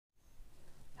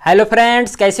Hello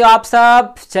friends, कैसे हो आप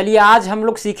सब। चलिए आज हम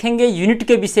लोग सीखेंगे यूनिट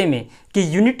के विषय में कि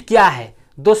यूनिट क्या है।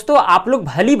 दोस्तों आप लोग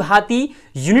भली भांति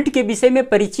यूनिट के विषय में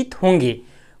परिचित होंगे,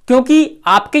 क्योंकि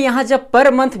आपके यहाँ जब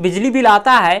पर मंथ बिजली बिल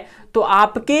आता है तो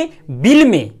आपके बिल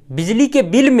में, बिजली के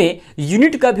बिल में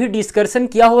यूनिट का भी डिस्कशन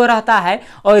किया हुआ रहता है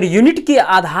और यूनिट के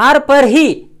आधार पर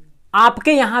ही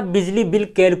आपके यहाँ बिजली बिल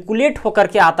कैलकुलेट होकर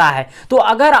के आता है। तो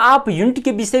अगर आप यूनिट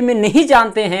के विषय में नहीं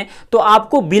जानते हैं तो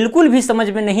आपको बिल्कुल भी समझ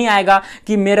में नहीं आएगा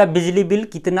कि मेरा बिजली बिल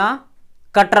कितना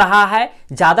कट रहा है,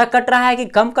 ज़्यादा कट रहा है कि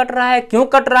कम कट रहा है, क्यों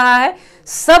कट रहा है।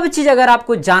 सब चीज़ अगर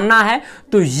आपको जानना है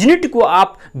तो यूनिट को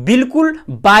आप बिल्कुल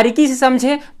बारीकी से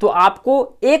समझें तो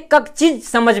आपको एक एक चीज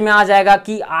समझ में आ जाएगा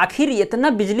कि आखिर इतना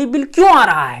बिजली बिल क्यों आ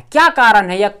रहा है, क्या कारण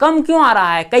है, या कम क्यों आ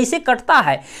रहा है, कैसे कटता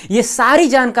है। ये सारी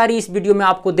जानकारी इस वीडियो में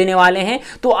आपको देने वाले हैं।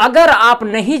 तो अगर आप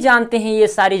नहीं जानते हैं ये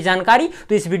सारी जानकारी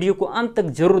तो इस वीडियो को अंत तक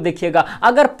जरूर देखिएगा।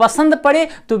 अगर पसंद पड़े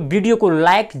तो वीडियो को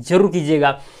लाइक जरूर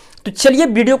कीजिएगा। तो चलिए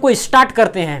वीडियो को स्टार्ट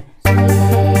करते हैं।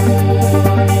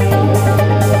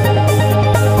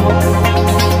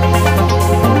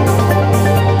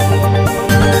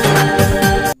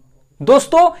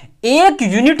 दोस्तों एक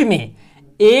यूनिट में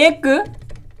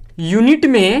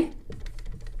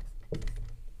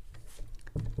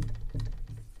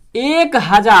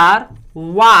 1000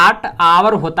 वाट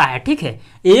आवर होता है। ठीक है,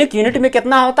 एक यूनिट में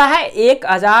कितना होता है?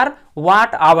 1000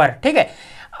 वाट आवर। ठीक है,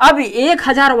 अब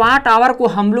 1000 वाट आवर को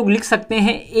हम लोग लिख सकते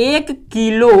हैं 1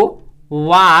 किलो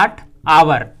वाट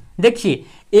आवर। देखिए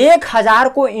 1000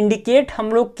 को इंडिकेट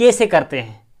हम लोग कैसे करते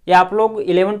हैं, ये आप लोग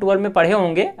 11-12 में पढ़े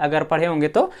होंगे, अगर पढ़े होंगे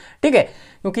तो। ठीक है,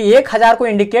 क्योंकि 1000 को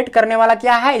इंडिकेट करने वाला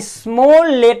क्या है?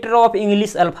 Small letter of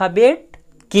English alphabet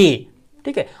के।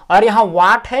 ठीक है, और यहाँ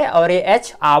वाट है और ये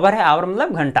एच आवर है, आवर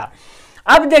मतलब घंटा।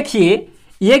 अब देखिए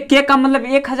ये के का मतलब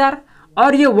 1000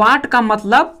 और ये वाट का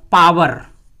मतलब पावर,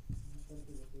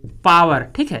 पावर।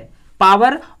 ठीक है,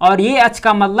 पावर, और ये एच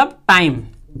का मतलब टाइम,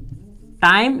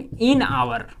 टाइम इन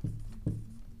आवर।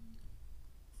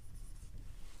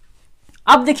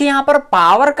 अब देखिए यहां पर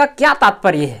पावर का क्या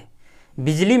तात्पर्य है।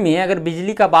 बिजली में अगर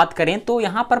बिजली का बात करें तो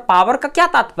यहां पर पावर का क्या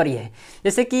तात्पर्य है।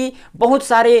 जैसे कि बहुत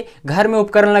सारे घर में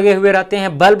उपकरण लगे हुए रहते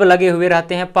हैं, बल्ब लगे हुए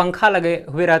रहते हैं, पंखा लगे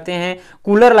हुए रहते हैं,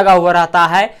 कूलर लगा हुआ रहता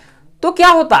है, तो क्या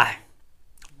होता है?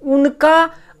 उनका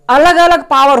अलग अलग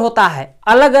पावर होता है,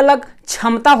 अलग अलग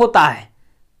क्षमता होता है,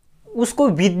 उसको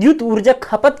विद्युत ऊर्जा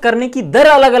खपत करने की दर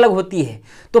अलग अलग होती है।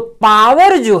 तो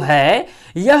पावर जो है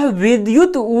यह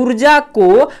विद्युत ऊर्जा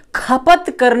को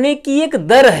खपत करने की एक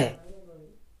दर है,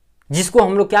 जिसको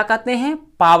हम लोग क्या कहते हैं?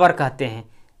 पावर कहते हैं,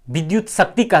 विद्युत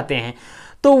शक्ति कहते हैं।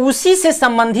 तो उसी से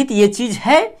संबंधित ये चीज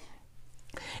है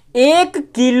 1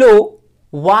 किलो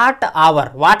वाट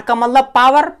आवर। वाट का मतलब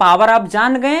पावर, पावर आप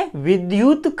जान गए,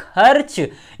 विद्युत खर्च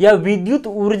या विद्युत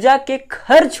ऊर्जा के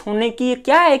खर्च होने की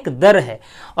क्या है? एक दर है।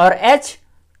 और एच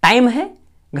टाइम है,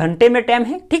 घंटे में टाइम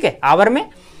है। ठीक है, आवर में।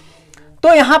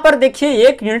 तो यहां पर देखिए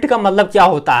 1 यूनिट का मतलब क्या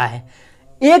होता है।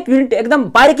 1 यूनिट एकदम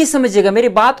बारीकी समझिएगा, मेरी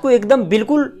बात को एकदम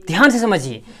बिल्कुल ध्यान से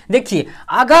समझिए। देखिए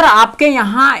अगर आपके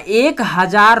यहां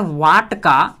 1000 वाट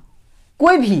का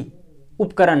कोई भी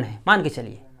उपकरण है, मान के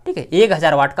चलिए, ठीक है,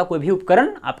 1000 वाट का कोई भी उपकरण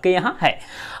आपके यहाँ है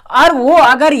और वो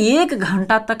अगर 1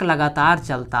 घंटा तक लगातार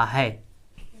चलता है,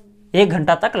 1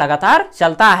 घंटा तक लगातार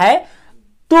चलता है,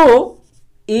 तो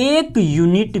 1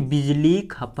 यूनिट बिजली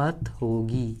खपत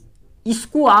होगी।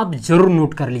 इसको आप जरूर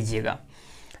नोट कर लीजिएगा।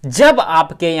 जब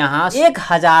आपके यहाँ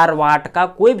 1000 वाट का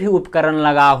कोई भी उपकरण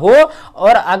लगा हो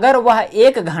और अगर वह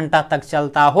 1 घंटा तक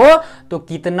चलता हो तो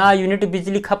कितना यूनिट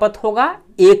बिजली खपत होगा?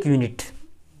 1 यूनिट,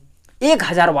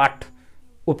 1000 वाट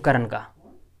उपकरण का।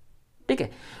 ठीक है,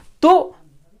 तो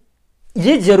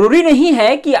ये जरूरी नहीं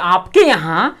है कि आपके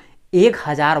यहां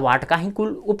 1000 वाट का ही कुल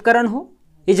उपकरण हो,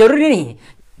 ये जरूरी नहीं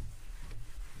है।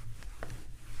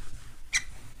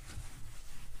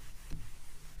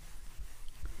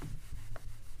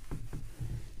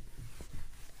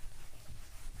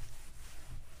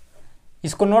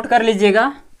 इसको नोट कर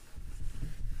लीजिएगा।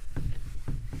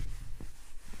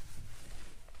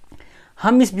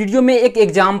 हम इस वीडियो में एक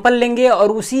एग्जाम्पल लेंगे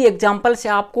और उसी एग्जाम्पल से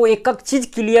आपको एक एक चीज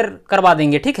क्लियर करवा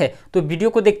देंगे। ठीक है, तो वीडियो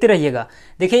को देखते रहिएगा।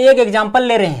 देखिए एक एग्जाम्पल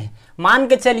ले रहे हैं, मान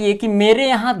के चलिए कि मेरे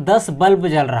यहाँ 10 बल्ब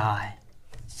जल रहा है।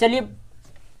 चलिए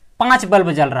 5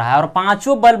 बल्ब जल रहा है और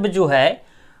पांचों बल्ब जो है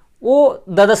वो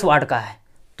 10-10 वाट का है,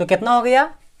 तो कितना हो गया?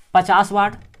 50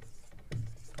 वाट।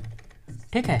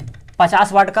 ठीक है,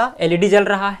 50 वाट का एलईडी जल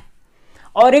रहा है।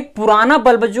 और एक पुराना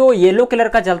बल्ब जो येलो कलर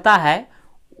का जलता है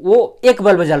वो एक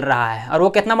बल्ब जल रहा है और वो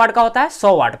कितना वाट का होता है?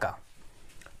 100 वाट का।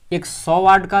 एक 100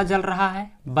 वाट का जल रहा है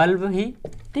बल्ब ही।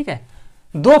 ठीक है,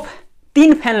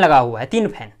 3 फैन लगा हुआ है, 3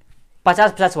 फैन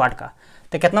 50-50 वाट का,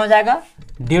 तो कितना हो जाएगा?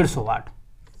 150 वाट।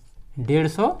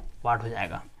 150 वाट हो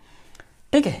जाएगा।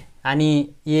 ठीक है, यानी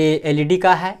ये एलईडी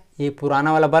का है, ये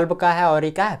पुराना वाला बल्ब का है, और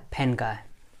ये क्या है, फैन का है।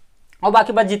 और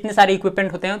बाकी बात जितने सारे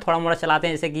इक्विपमेंट होते हैं थोड़ा मोड़ा चलाते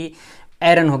हैं, जैसे कि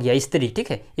आयरन हो गया, इस्त्री।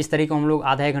 ठीक है, इस्त्री को हम लोग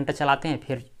आधा एक घंटा चलाते हैं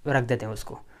फिर रख देते हैं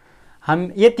उसको।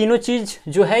 हम ये तीनों चीज़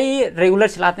जो है ये रेगुलर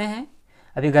चलाते हैं।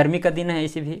 अभी गर्मी का दिन है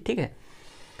इसी भी। ठीक है,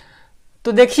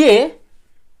 तो देखिए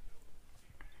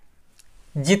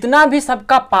जितना भी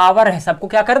सबका पावर है सबको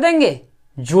क्या कर देंगे,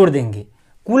 जोड़ देंगे।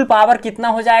 कुल पावर कितना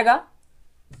हो जाएगा,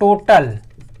 टोटल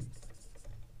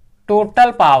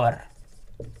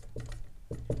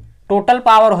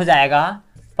पावर हो जाएगा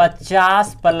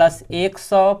 50 प्लस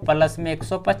 100 प्लस में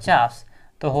 150,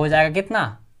 तो हो जाएगा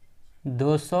कितना,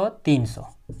 200 300,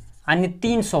 यानी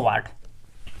 300 वाट।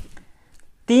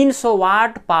 300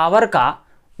 वाट पावर का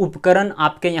उपकरण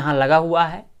आपके यहाँ लगा हुआ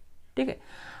है। ठीक है,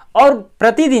 और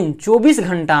प्रतिदिन 24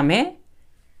 घंटा में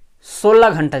 16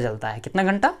 घंटा जलता है। कितना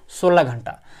घंटा, 16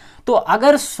 घंटा। तो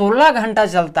अगर 16 घंटा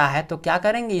चलता है तो क्या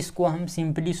करेंगे, इसको हम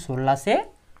सिंपली 16 से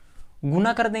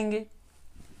गुना कर देंगे।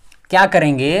 क्या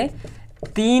करेंगे,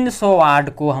 300 वाट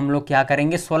को हम लोग क्या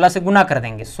करेंगे, 16 से गुना कर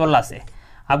देंगे। 16 से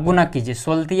अब गुना कीजिए,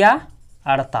 16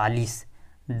 48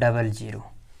 00।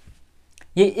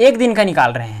 ये एक दिन का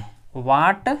निकाल रहे हैं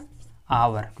वाट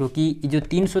आवर, क्योंकि जो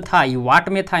 300 था ये वाट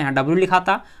में था, यहाँ डब्ल्यू लिखा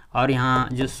था, और यहाँ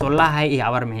जो 16 है ये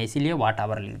आवर में है, इसीलिए वाट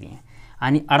आवर लिख दिए,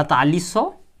 यानी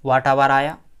 4800 वाट आवर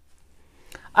आया।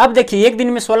 अब देखिए एक दिन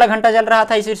में 16 घंटा चल रहा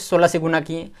था, इसे 16 से गुना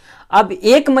किए। अब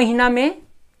एक महीना में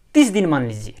 30 दिन मान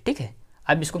लीजिए। ठीक है,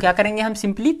 अब इसको क्या करेंगे, हम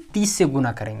सिंपली 30 से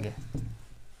गुना करेंगे।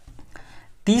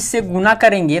 30 से गुना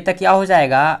करेंगे तो क्या हो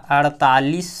जाएगा,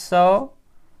 4800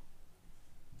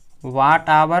 वाट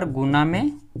आवर गुना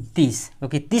में 30,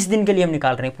 क्योंकि 30 दिन के लिए हम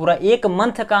निकाल रहे हैं, पूरा एक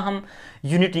मंथ का हम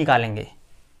यूनिट निकालेंगे।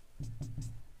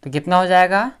 तो कितना हो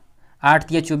जाएगा, 8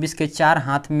 तिया 24 के 4,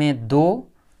 हाथ में 2,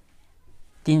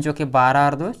 3 चौके 12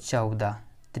 और 2 14,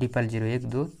 000 1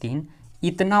 2 3,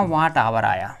 इतना वाट आवर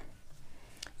आया।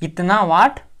 इतना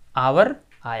वाट आवर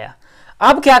आया।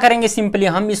 अब क्या करेंगे, सिंपली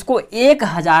हम इसको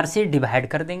 1000 से डिवाइड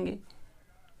कर देंगे।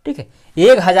 ठीक है,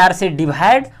 1000 से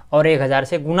डिवाइड और 1000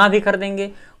 से गुना भी कर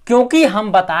देंगे, क्योंकि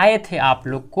हम बताए थे आप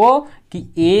लोग को कि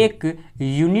एक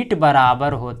यूनिट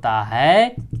बराबर होता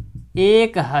है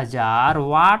 1000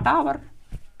 वाट आवर।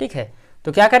 ठीक है,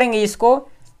 तो क्या करेंगे, इसको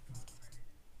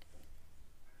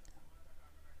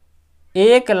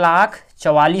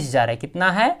 1,44,000 है।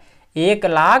 कितना है,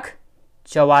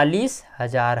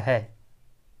 1,44,000 है।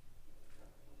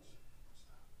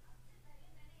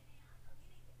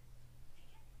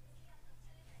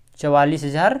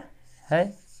 $44,000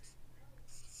 है,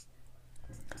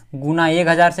 गुना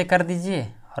 1000 से कर दीजिए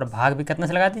और भाग भी कितना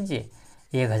से लगा दीजिए,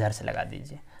 1000 से लगा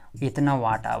दीजिए, इतना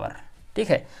वाट आवर। ठीक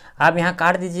है, आप यहाँ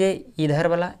काट दीजिए, इधर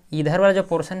वाला जो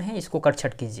पोर्शन है इसको कट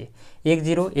छट कीजिए, 1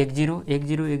 0 1 0 1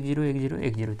 0 1 0 1 0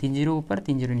 1 0, 3 0 ऊपर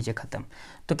 3 0 नीचे खत्म।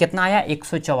 तो कितना आया,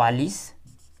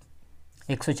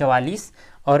 144,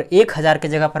 और 1000 के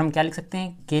जगह पर हम क्या लिख सकते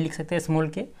हैं, के लिख सकते हैं, स्मॉल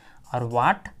के, और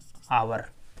वाट आवर।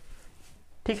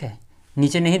 ठीक है,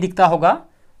 नीचे नहीं दिखता होगा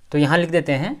तो यहाँ लिख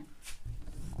देते हैं,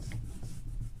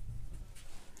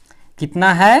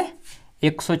 कितना है,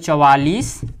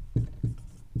 144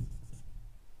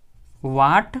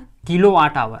 वाट, किलो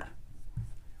वाट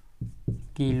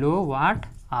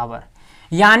आवर,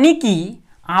 यानी कि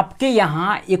आपके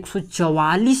यहाँ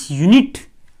 144 यूनिट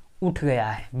उठ गया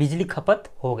है, बिजली खपत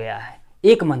हो गया है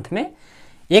एक मंथ में।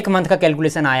 एक मंथ का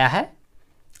कैलकुलेशन आया है।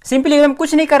 सिंपली एकदम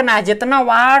कुछ नहीं करना है, जितना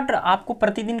वाट आपको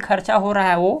प्रतिदिन खर्चा हो रहा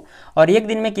है वो, और एक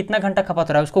दिन में कितना घंटा खपत हो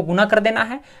रहा है उसको गुना कर देना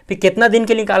है। फिर कितना दिन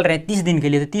के लिए निकाल रहे हैं, 30 दिन के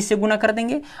लिए, तो 30 से गुना कर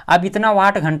देंगे। अब इतना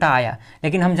वाट घंटा आया,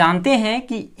 लेकिन हम जानते हैं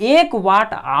कि 1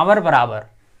 वाट आवर बराबर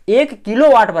 1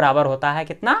 किलो वाट बराबर होता है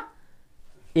कितना,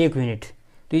 1 यूनिट।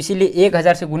 तो इसीलिए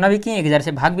 1000 से गुना भी किए, 1000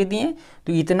 से भाग भी दिए,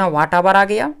 तो इतना वाट आवर आ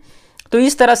गया। तो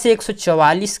इस तरह से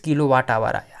 144 किलो वाट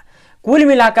आवर आया। कुल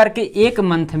मिलाकर के एक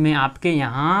मंथ में आपके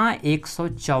यहाँ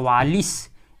 144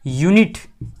 यूनिट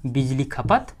बिजली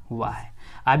खपत हुआ है।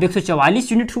 अब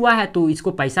 144 यूनिट हुआ है तो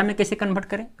इसको पैसा में कैसे कन्वर्ट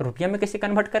करें, रुपया में कैसे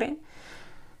कन्वर्ट करें,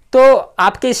 तो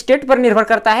आपके स्टेट पर निर्भर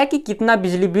करता है कि कितना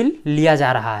बिजली बिल लिया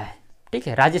जा रहा है। ठीक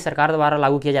है, राज्य सरकार द्वारा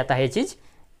लागू किया जाता है ये चीज़।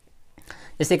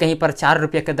 जैसे कहीं पर 4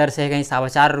 रुपये के दर से है, कहीं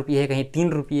 4.25 रुपये है, कहीं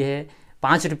 3 रुपये है,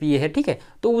 5 रुपये है। ठीक है,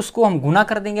 तो उसको हम गुना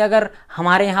कर देंगे। अगर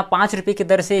हमारे यहाँ 5 रुपये की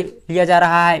दर से लिया जा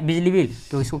रहा है बिजली बिल,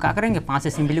 तो इसको क्या करेंगे, 5 से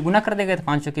सिंपली गुना कर देंगे। तो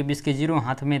 5 के 20 के 0,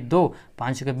 हाथ में 2,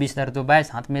 5 के 20 2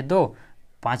 22, हाथ में 2,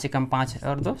 5 कम 5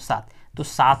 और 2 7, तो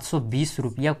 720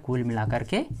 रुपया कुल मिलाकर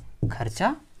के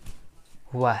खर्चा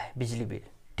हुआ है बिजली बिल।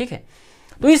 ठीक है,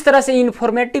 तो इस तरह से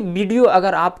इन्फॉर्मेटिव वीडियो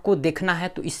अगर आपको देखना है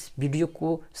तो इस वीडियो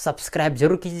को सब्सक्राइब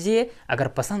जरूर कीजिए। अगर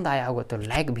पसंद आया होगा तो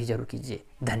लाइक भी जरूर कीजिए।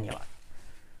 धन्यवाद।